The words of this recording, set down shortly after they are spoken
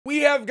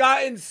We have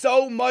gotten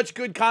so much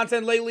good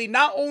content lately.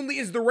 Not only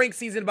is the rank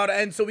season about to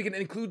end, so we can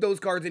include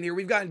those cards in here.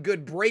 We've gotten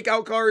good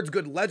breakout cards,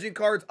 good legend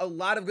cards, a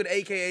lot of good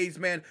AKAs,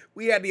 man.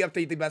 We had to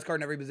update the best card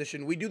in every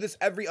position. We do this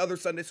every other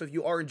Sunday, so if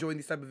you are enjoying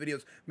these type of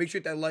videos, make sure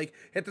to hit that like,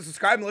 hit the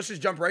subscribe, and let's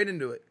just jump right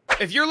into it.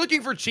 If you're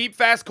looking for cheap,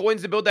 fast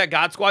coins to build that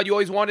God Squad you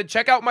always wanted,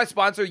 check out my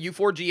sponsor,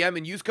 U4GM,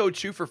 and use code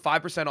CHU for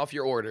 5% off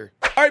your order.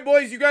 All right,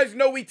 boys, you guys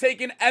know we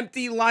take an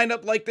empty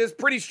lineup like this.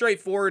 Pretty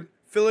straightforward.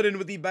 Fill it in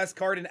with the best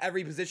card in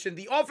every position.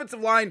 The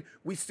offensive line,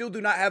 we still do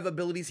not have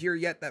abilities here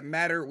yet that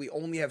matter. We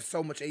only have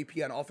so much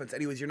AP on offense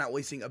anyways. You're not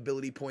wasting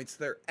ability points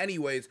there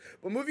anyways.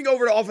 But moving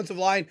over to offensive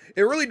line,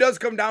 it really does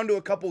come down to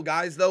a couple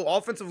guys, though.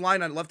 Offensive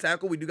line on left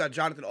tackle, we do got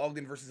Jonathan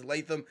Ogden versus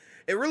Latham.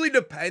 It really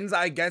depends,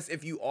 I guess,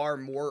 if you are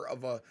more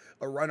of a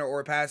runner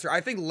or a passer.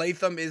 I think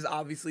Latham is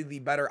obviously the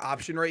better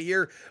option right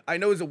here. I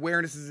know his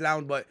awareness is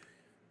down, but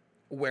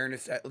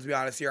awareness, let's be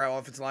honest here, our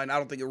offensive line, I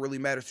don't think it really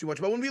matters too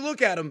much. But when we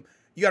look at him,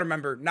 you got to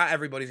remember, not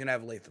everybody's going to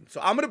have Latham.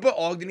 So I'm going to put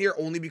Ogden here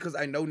only because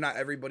I know not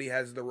everybody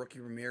has the rookie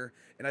premier,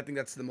 and I think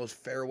that's the most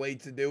fair way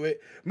to do it.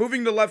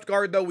 Moving to left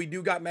guard, though, we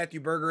do got Matthew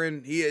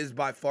Bergeron. He is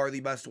by far the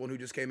best one who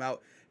just came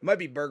out. It might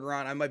be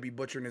Bergeron. I might be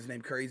butchering his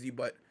name crazy,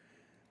 but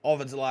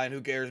offensive line,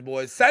 who cares,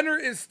 boys? Center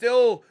is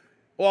still,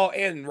 well,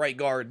 and right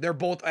guard. They're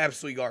both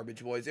absolutely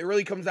garbage, boys. It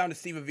really comes down to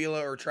Steve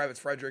Avila or Travis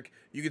Frederick.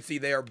 You can see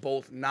they are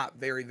both not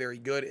very, very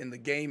good in the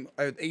game.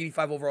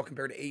 85 overall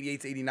compared to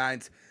 88s,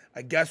 89s.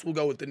 I guess we'll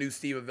go with the new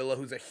Steve Avila,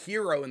 who's a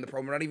hero in the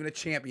promo, not even a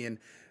champion.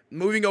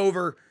 Moving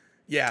over,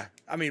 yeah,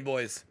 I mean,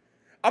 boys,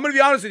 I'm going to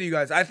be honest with you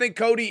guys. I think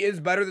Cody is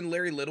better than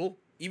Larry Little,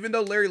 even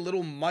though Larry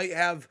Little might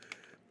have,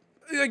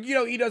 you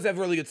know, he does have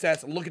really good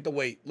stats. Look at the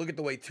weight. Look at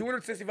the weight.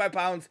 265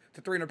 pounds to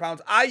 300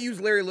 pounds. I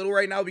use Larry Little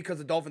right now because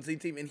of Dolphins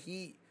team, and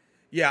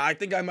yeah, I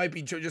think I might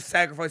be just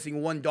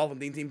sacrificing one Dolphin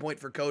team point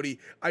for Cody.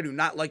 I do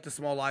not like the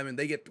small linemen.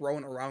 They get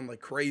thrown around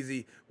like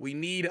crazy. We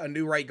need a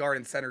new right guard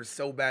and center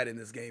so bad in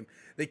this game.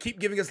 They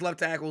keep giving us left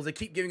tackles. They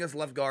keep giving us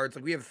left guards.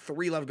 Like, we have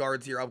 3 left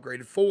guards here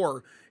upgraded.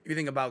 4, if you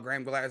think about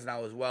Graham Glass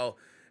now as well.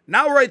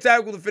 Now right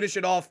tackle to finish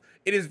it off.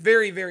 It is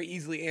very, very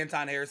easily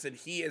Anton Harrison.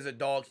 He is a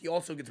dog. He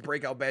also gets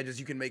breakout badges.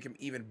 You can make him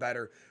even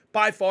better.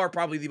 By far,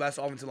 probably the best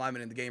offensive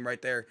lineman in the game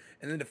right there.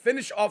 And then to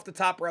finish off the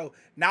top row,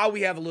 now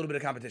we have a little bit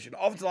of competition.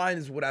 Offensive line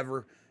is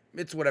whatever.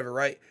 It's whatever,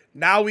 right?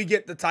 Now we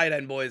get the tight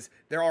end, boys.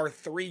 There are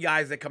 3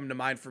 guys that come to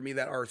mind for me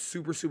that are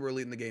super, super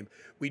elite in the game.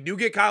 We do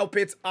get Kyle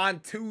Pitts on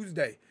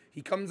Tuesday.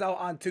 He comes out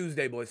on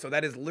Tuesday, boys. So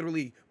that is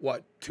literally,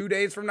 what, 2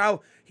 days from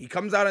now? He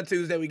comes out on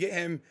Tuesday. We get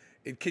him.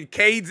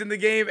 Kincaid's in the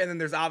game. And then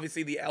there's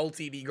obviously the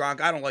LTD Gronk.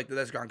 I don't like that.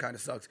 This Gronk kind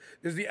of sucks.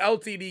 There's the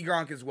LTD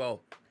Gronk as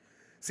well.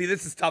 See,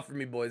 this is tough for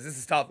me, boys. This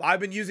is tough. I've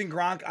been using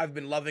Gronk. I've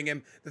been loving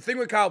him. The thing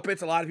with Kyle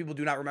Pitts, a lot of people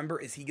do not remember,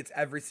 is he gets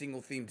every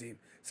single theme team.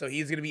 So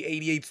he's going to be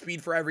 88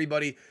 speed for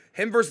everybody.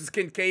 Him versus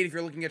Kincaid, if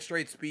you're looking at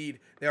straight speed,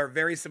 they are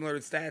very similar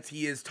in stats.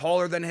 He is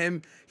taller than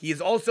him. He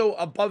is also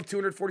above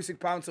 246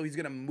 pounds, so he's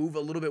going to move a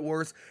little bit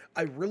worse.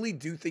 I really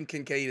do think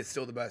Kincaid is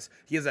still the best.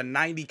 He has a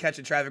 90 catch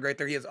in traffic right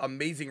there. He has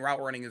amazing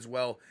route running as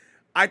well.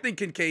 I think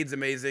Kincaid's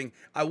amazing.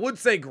 I would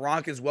say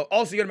Gronk as well.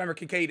 Also, you got to remember,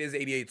 Kincaid is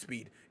 88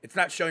 speed. It's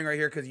not showing right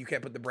here because you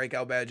can't put the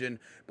breakout badge in,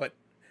 but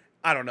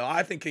I don't know.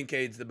 I think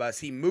Kincaid's the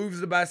best. He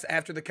moves the best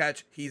after the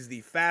catch. He's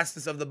the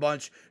fastest of the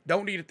bunch.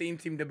 Don't need a theme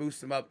team to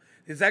boost him up.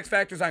 His X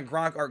factors on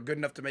Gronk aren't good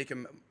enough to make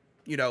him,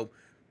 you know,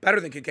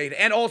 better than Kincaid.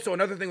 And also,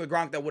 another thing with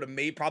Gronk that would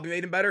have probably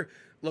made him better,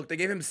 look, they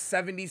gave him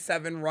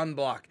 77 run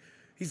block.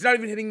 He's not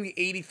even hitting the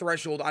 80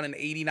 threshold on an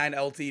 89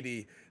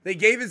 LTD. They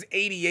gave his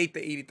 88 to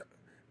 83.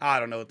 I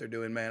don't know what they're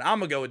doing, man. I'm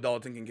going to go with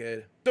Dalton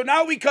Kincaid. So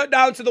now we cut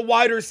down to the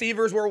wide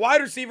receivers, where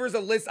wide receivers, a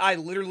list I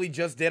literally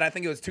just did. I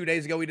think it was 2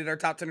 days ago we did our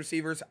top 10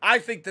 receivers. I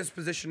think this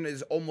position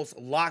is almost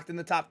locked in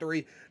the top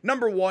 3.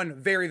 Number 1,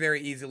 very,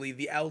 very easily,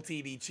 the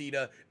LTD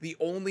Cheetah, the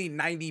only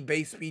 90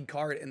 base speed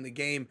card in the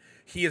game.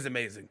 He is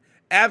amazing.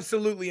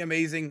 Absolutely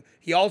amazing.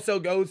 He also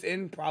goes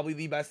in probably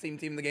the best team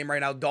in the game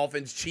right now,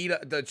 Dolphins. Cheetah,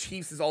 the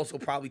Chiefs is also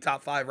probably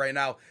top 5 right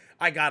now.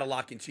 I got to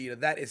lock in Cheetah.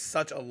 That is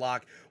such a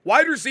lock.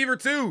 Wide receiver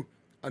 2.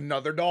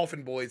 Another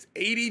Dolphin, boys.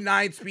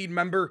 89 speed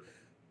member.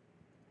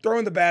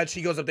 Throwing the badge,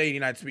 he goes up to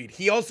 89 speed.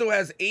 He also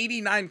has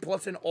 89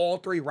 plus in all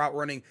 3 route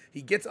running.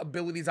 He gets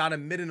abilities on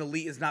him. Mid and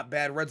elite is not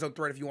bad. Red zone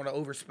threat if you want to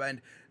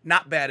overspend.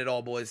 Not bad at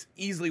all, boys.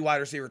 Easily wide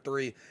receiver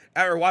 3.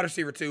 Or wide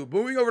receiver 2.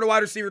 Moving over to wide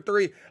receiver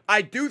 3.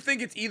 I do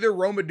think it's either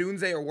Rome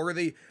Odunze or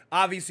Worthy.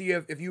 Obviously,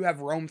 if you have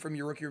Rome from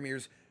your rookie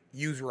premieres,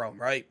 use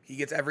Rome, right? He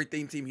gets every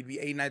theme team. He'd be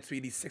 89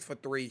 speed. He's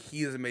 6'3".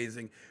 He is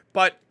amazing.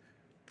 But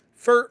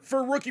For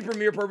rookie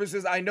premiere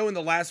purposes, I know in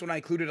the last one I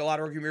included a lot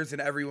of rookie premieres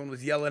and everyone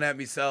was yelling at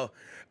me, so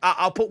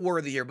I'll put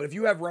Worthy here. But if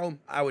you have Rome,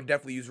 I would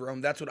definitely use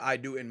Rome. That's what I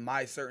do in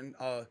my certain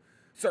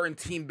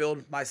team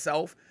build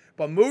myself.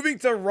 But moving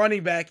to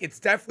running back, it's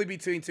definitely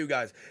between 2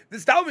 guys.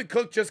 This Dalvin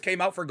Cook just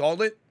came out for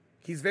Gauntlet.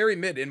 He's very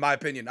mid, in my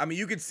opinion. I mean,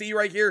 you can see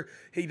right here,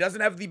 he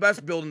doesn't have the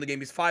best build in the game.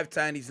 He's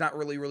 5'10". He's not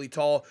really, really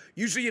tall.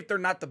 Usually, if they're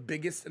not the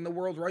biggest in the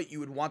world, right, you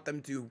would want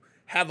them to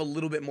have a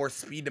little bit more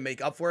speed to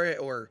make up for it,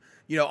 or,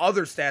 you know,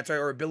 other stats, right,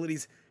 or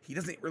abilities. he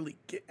doesn't really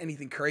get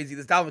anything crazy.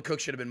 This Dalvin Cook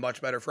should have been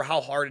much better for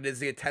how hard it is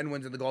to get 10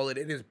 wins in the gauntlet.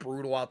 It is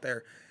brutal out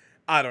there.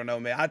 I don't know,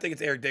 man. I think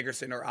it's Eric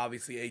Dickerson or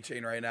obviously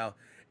A-Chain right now.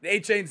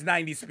 A-Chain's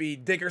 90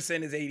 speed.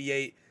 Dickerson is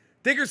 88.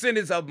 Dickerson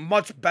is a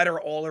much better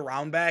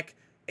all-around back.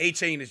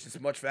 A-Chain is just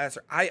much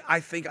faster. I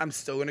think I'm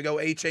still going to go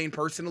A-Chain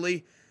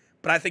personally,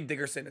 but I think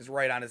Dickerson is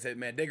right on his hit,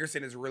 man.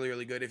 Dickerson is really,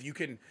 really good. If you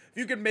can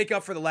make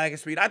up for the lag of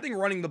speed, I think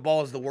running the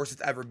ball is the worst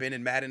it's ever been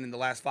in Madden in the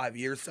last 5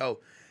 years. So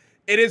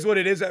it is what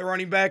it is at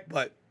running back,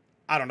 but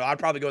I don't know. I'd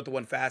probably go with the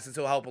one fastest.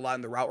 It'll help a lot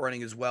in the route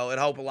running as well.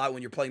 It'll help a lot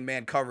when you're playing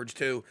man coverage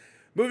too.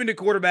 Moving to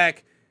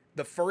quarterback,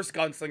 the first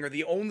gunslinger,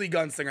 the only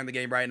gunslinger in the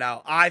game right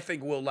now, I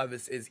think Will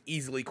Levis is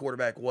easily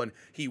quarterback one.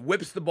 He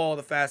whips the ball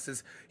the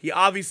fastest. He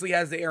obviously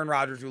has the Aaron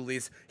Rodgers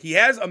release. He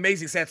has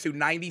amazing stats too,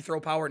 90 throw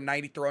power,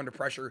 90 throw under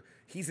pressure.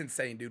 He's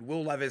insane, dude.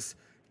 Will Levis,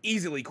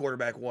 easily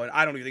quarterback one.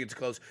 I don't even think it's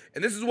close.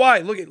 And this is why,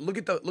 look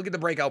at the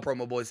breakout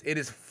promo, boys. It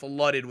is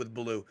flooded with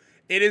blue.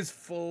 It is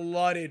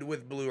flooded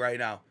with blue right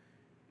now.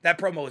 That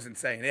promo is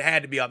insane. It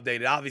had to be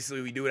updated.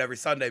 Obviously, we do it every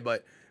Sunday,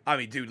 but I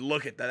mean, dude,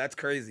 look at that. That's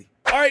crazy.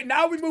 All right,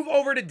 now we move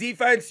over to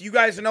defense. You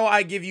guys know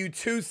I give you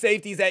 2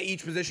 safeties at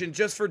each position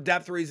just for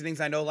depth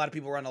reasonings. I know a lot of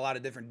people run a lot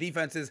of different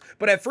defenses,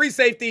 but at free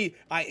safety,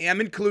 I am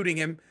including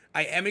him.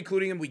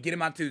 We get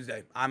him on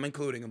Tuesday. I'm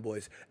including him,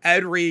 boys.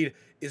 Ed Reed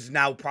is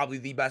now probably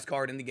the best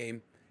card in the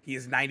game. He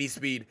is 90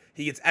 speed.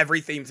 He gets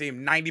every theme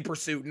team, 90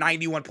 pursuit,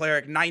 91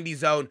 player, 90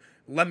 zone.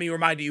 Let me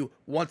remind you,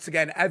 once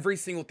again, every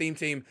single theme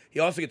team. He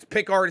also gets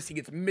pick artist. He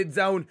gets mid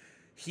zone.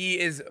 He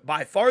is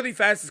by far the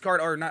fastest card,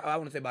 or not, I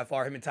wouldn't say by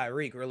far, him and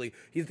Tyreek, really.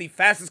 He's the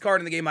fastest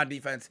card in the game on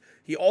defense.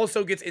 He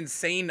also gets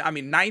insane,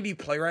 90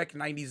 play rec,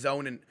 90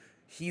 zone, and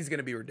he's going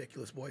to be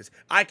ridiculous, boys.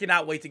 I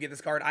cannot wait to get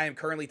this card. I am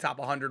currently top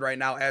 100 right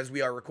now as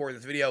we are recording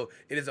this video.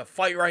 It is a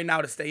fight right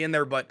now to stay in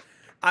there, but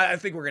I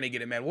think we're going to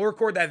get it, man. We'll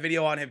record that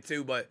video on him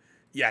too, but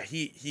yeah,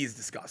 he's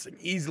disgusting.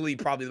 Easily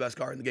probably the best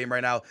card in the game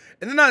right now.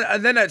 And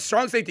then at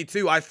strong safety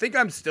too, I think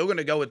I'm still going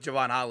to go with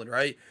Javon Holland,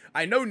 right?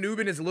 I know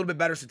Nubin is a little bit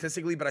better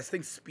statistically, but I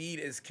think speed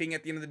is king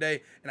at the end of the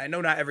day. And I know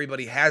not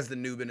everybody has the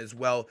Nubin as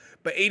well.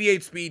 But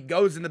 88 speed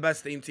goes in the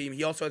best theme team.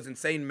 He also has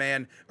insane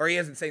man, or he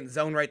has insane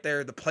zone right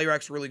there. The play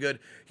rec's really good.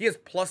 He has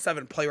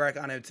 +7 play rec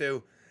on him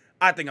too.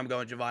 I think I'm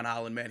going Javon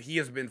Holland, man. He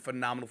has been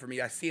phenomenal for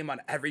me. I see him on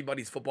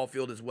everybody's football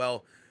field as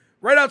well.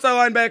 Right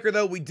outside linebacker,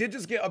 though, we did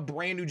just get a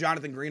brand new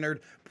Jonathan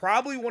Greenard.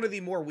 Probably one of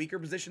the more weaker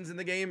positions in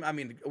the game. I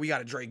mean, we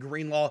got a Dre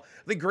Greenlaw.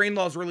 I think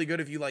Greenlaw is really good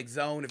if you like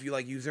zone, if you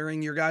like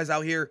usering your guys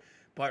out here.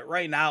 But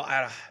right now,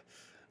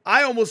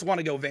 I almost want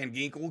to go Van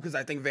Ginkel because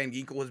I think Van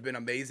Ginkel has been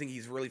amazing.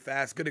 He's really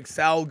fast, good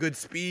excel, good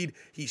speed.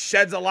 He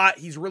sheds a lot.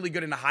 He's really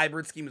good in a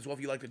hybrid scheme as well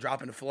if you like to drop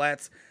into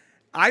flats.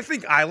 I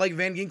think I like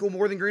Van Ginkel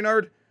more than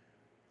Greenard.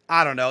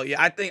 I don't know. Yeah,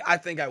 I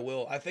think I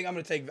will. I think I'm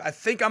gonna take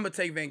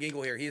Van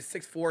Ginkel here. He is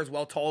 6'4", is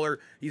well taller.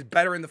 He's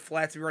better in the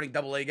flats. If you're running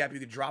double A gap, you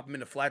could drop him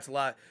into flats a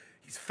lot.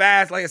 He's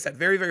fast, like I said,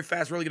 very, very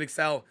fast, really good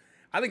excel.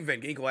 I think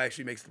Van Ginkel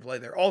actually makes the play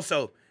there.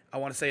 Also, I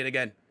want to say it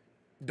again,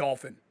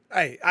 Dolphin.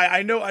 Hey,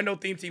 I know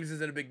theme teams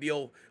isn't a big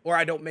deal, or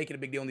I don't make it a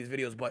big deal in these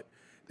videos, but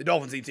the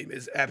Dolphins theme team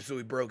is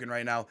absolutely broken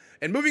right now.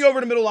 And moving over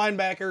to middle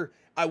linebacker,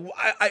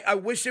 I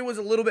wish it was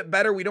a little bit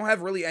better. We don't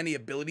have really any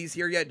abilities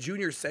here yet.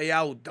 Junior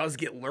Seau does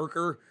get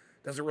lurker.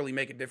 Doesn't really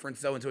make a difference,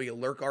 though, until you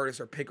get lurk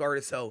artist or pick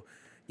artist. So,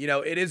 you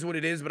know, it is what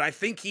it is. But I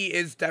think he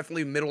is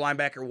definitely middle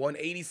linebacker one.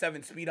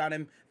 87 speed on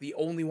him. The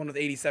only one with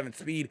 87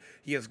 speed.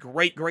 He has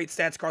great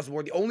stats across the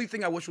board. The only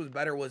thing I wish was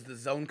better was the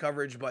zone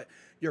coverage. But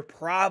you're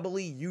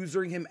probably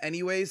using him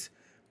anyways.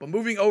 But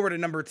moving over to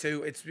number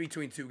 2, it's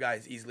between 2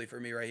 guys easily for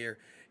me right here.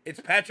 It's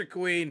Patrick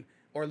Queen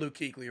or Luke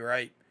Kuechly,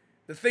 right?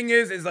 The thing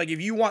is like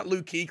if you want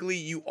Luke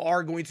Kuechly, you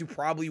are going to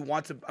probably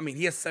want to. I mean,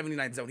 he has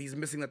 79 zone. He's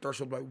missing the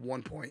threshold by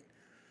 1 point.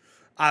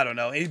 I don't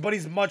know, but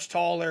he's much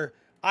taller.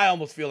 I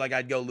almost feel like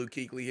I'd go Luke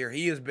Kuechly here.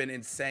 He has been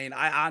insane.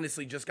 I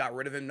honestly just got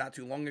rid of him not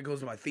too long ago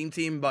to my theme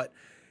team, but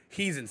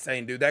he's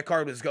insane, dude. That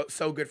card was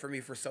so good for me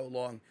for so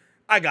long.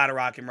 I got to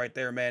rock him right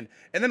there, man.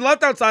 And then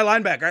left outside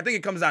linebacker, I think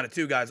it comes down to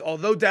 2 guys.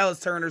 Although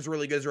Dallas Turner's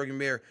really good as rookie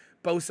mirror,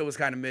 Bosa was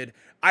kind of mid.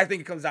 I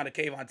think it comes down to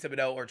Kayvon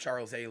Thibodeau or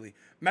Charles Haley.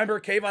 Remember,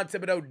 Kayvon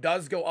Thibodeau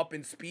does go up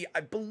in speed.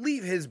 I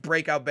believe his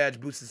breakout badge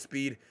boosts his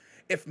speed.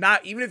 If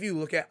not, even if you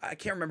look at, I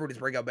can't remember what his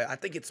breakout badge, I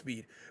think it's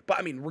speed. But,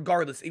 I mean,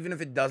 regardless, even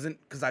if it doesn't,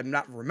 because I'm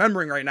not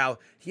remembering right now,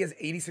 he has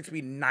 86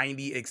 speed,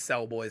 90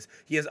 excel, boys.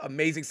 He has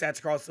amazing stats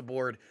across the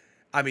board.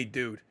 I mean,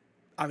 dude.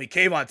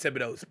 Kayvon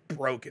Thibodeau is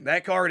broken.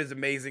 That card is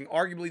amazing.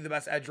 Arguably the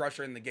best edge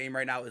rusher in the game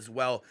right now as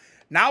well.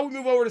 Now we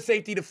move over to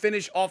safety to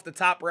finish off the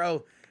top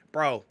row.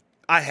 Bro,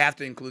 I have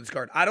to include this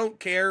card. I don't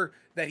care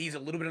that he's a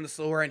little bit on the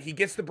slower end. He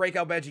gets the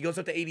breakout badge. He goes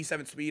up to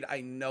 87 speed.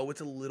 I know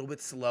it's a little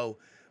bit slow,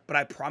 but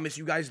I promise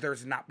you guys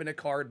there's not been a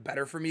card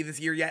better for me this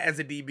year yet as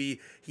a DB.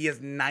 He has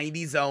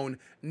 90 zone,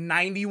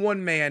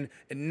 91 man,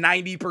 and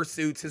 90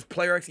 pursuits. His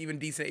player X even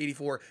decent,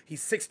 84.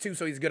 He's 6'2",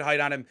 so he's good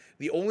height on him.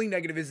 The only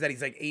negative is that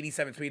he's like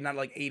 87 speed, not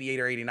like 88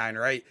 or 89,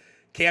 right?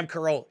 Cam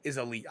Curl is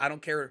elite. I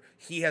don't care.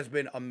 He has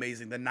been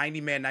amazing. The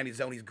 90 man, 90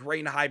 zone. He's great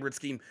in a hybrid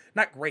scheme.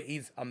 Not great.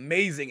 He's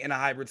amazing in a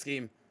hybrid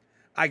scheme.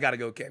 I got to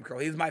go Cam Curl.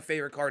 He's my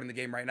favorite card in the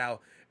game right now.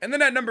 And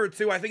then at number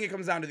 2, I think it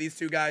comes down to these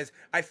two guys.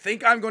 I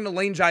think I'm going to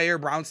lane Jair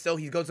Brown still.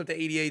 He goes up to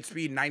 88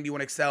 speed,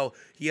 91 excel.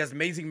 He has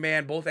amazing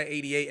man, both at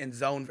 88 and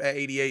zone at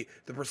 88.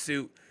 The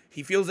pursuit.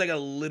 He feels like a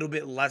little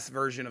bit less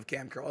version of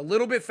Cam Curl. A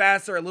little bit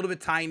faster, a little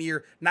bit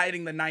tinier, not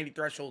hitting the 90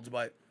 thresholds,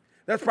 but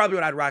that's probably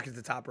what I'd rock as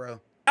the top row.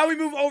 Now we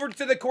move over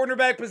to the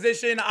cornerback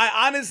position.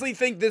 I honestly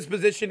think this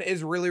position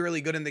is really,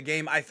 really good in the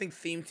game. I think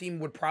Theme Team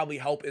would probably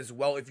help as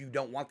well if you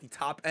don't want the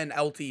top-end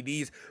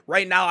LTDs.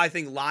 Right now, I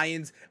think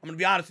Lions, I'm going to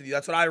be honest with you,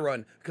 that's what I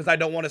run because I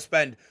don't want to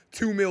spend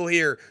 $2 mil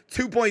here,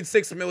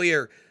 2.6 mil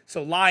here.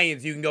 So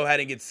Lions, you can go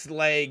ahead and get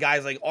Slay,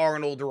 guys like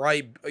Arnold,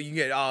 right? You can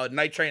get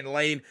Night Train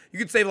Lane. You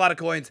can save a lot of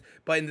coins,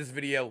 but in this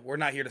video, we're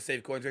not here to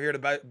save coins. We're here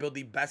to build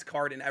the best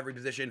card in every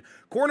position.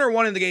 Corner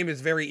 1 in the game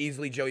is very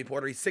easily Joey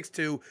Porter. He's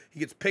 6'2".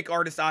 He gets pick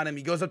artist on him.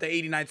 He goes up to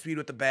 89 speed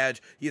with the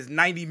badge. He has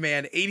 90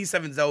 man,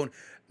 87 zone,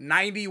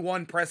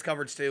 91 press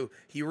coverage too.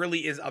 He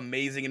really is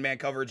amazing in man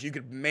coverage. You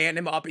could man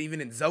him up even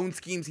in zone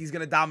schemes. He's going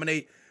to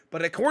dominate.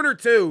 But at corner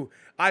 2,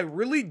 I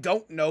really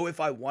don't know if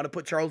I want to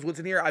put Charles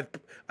Woodson here.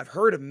 I've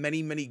heard of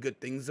many, many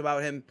good things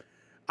about him.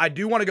 I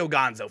do want to go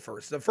Gonzo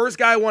first. The first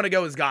guy I want to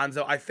go is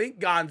Gonzo. I think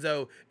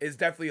Gonzo is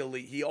definitely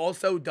elite. He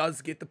also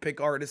does get the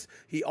pick artist.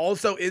 He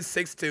also is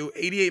 6'2",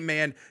 88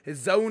 man. His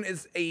zone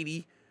is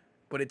 80,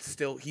 but it's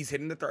still, he's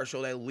hitting the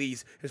threshold at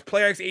least. His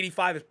player X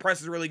 85, his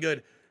press is really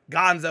good.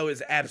 Gonzo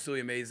is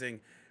absolutely amazing.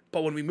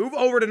 But when we move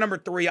over to number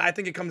 3, I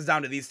think it comes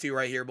down to these two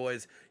right here,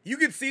 boys. You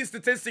can see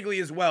statistically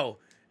as well.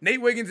 Nate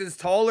Wiggins is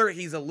taller.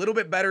 He's a little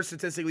bit better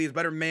statistically. He's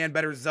better man,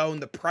 better zone.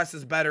 The press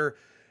is better.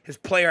 His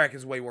player act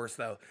is way worse,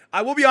 though.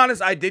 I will be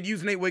honest. I did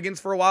use Nate Wiggins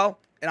for a while,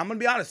 and I'm going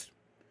to be honest.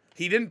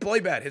 He didn't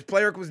play bad. His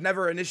player act was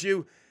never an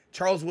issue.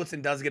 Charles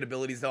Woodson does get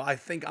abilities, though. I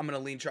think I'm going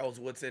to lean Charles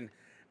Woodson.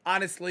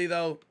 Honestly,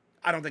 though,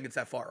 I don't think it's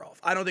that far off.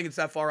 I don't think it's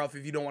that far off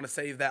if you don't want to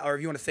save that, or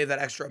if you want to save that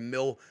extra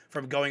mil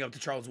from going up to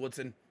Charles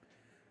Woodson.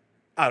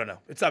 I don't know.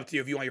 It's up to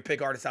you if you want your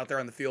pick artists out there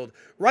on the field.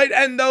 Right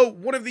end, though,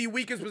 one of the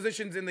weakest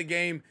positions in the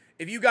game.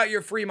 If you got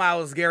your free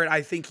Myles Garrett,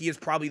 I think he is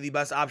probably the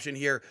best option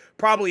here.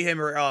 Probably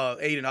him or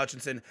Aiden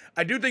Hutchinson.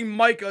 I do think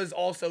Micah is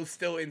also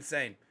still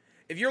insane.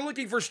 If you're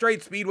looking for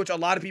straight speed, which a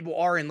lot of people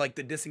are in like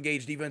the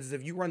disengaged defenses,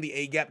 if you run the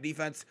A-gap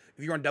defense,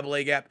 if you run double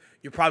A-gap,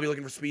 you're probably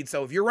looking for speed.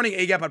 So if you're running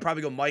A-gap, I'd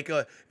probably go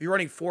Micah. If you're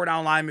running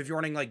 4-down line, if you're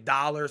running like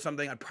Dollar or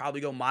something, I'd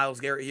probably go Myles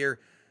Garrett here.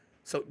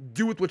 So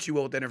do with what you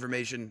will with that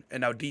information.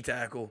 And now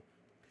D-tackle.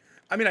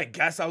 I mean, I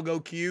guess I'll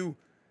go Q.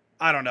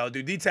 I don't know,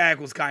 dude.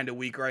 D-tackle's kind of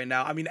weak right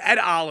now. I mean, Ed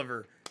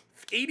Oliver,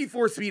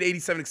 84 speed,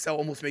 87 excel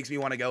almost makes me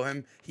want to go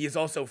him. He is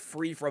also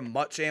free from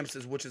MUT champs,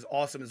 which is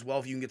awesome as well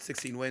if you can get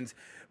 16 wins.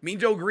 Mean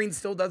Joe Green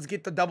still does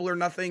get the double or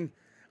nothing.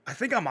 I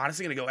think I'm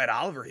honestly going to go Ed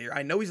Oliver here.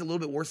 I know he's a little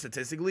bit worse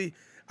statistically.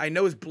 I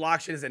know his block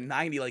shit is at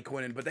 90 like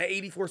Quinnen, but that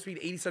 84 speed,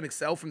 87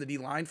 excel from the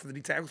D-line, from the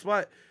D-tackle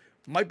spot,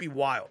 might be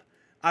wild.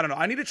 I don't know.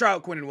 I need to try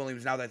out Quinnen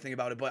Williams now that I think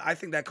about it, but I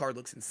think that card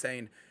looks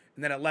insane.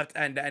 And then at left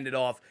end to end it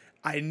off,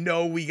 I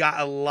know we got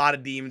a lot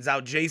of demons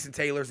out. Jason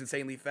Taylor's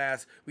insanely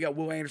fast. We got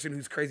Will Anderson,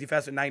 who's crazy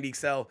fast at 90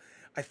 excel.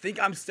 I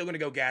think I'm still going to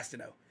go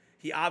Gastineau.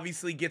 He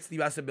obviously gets the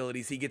best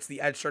abilities. He gets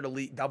the edge shirt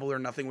elite, double or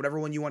nothing, whatever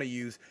one you want to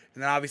use.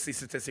 And then obviously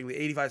statistically,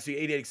 85 speed,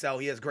 88 excel.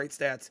 He has great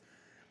stats.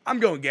 I'm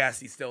going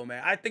Gassy still,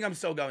 man. I think I'm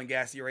still going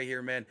Gassy right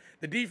here, man.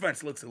 The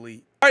defense looks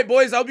elite. All right,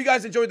 boys, I hope you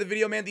guys enjoyed the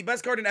video, man. The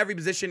best card in every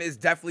position is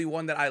definitely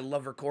one that I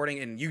love recording,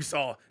 and you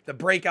saw the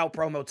breakout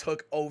promo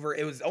took over.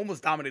 It was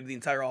almost dominated the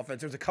entire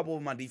offense. There's a couple of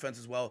them on defense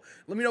as well.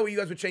 Let me know what you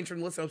guys would change from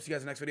the list. I hope to see you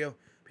guys in the next video.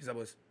 Peace out,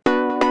 boys.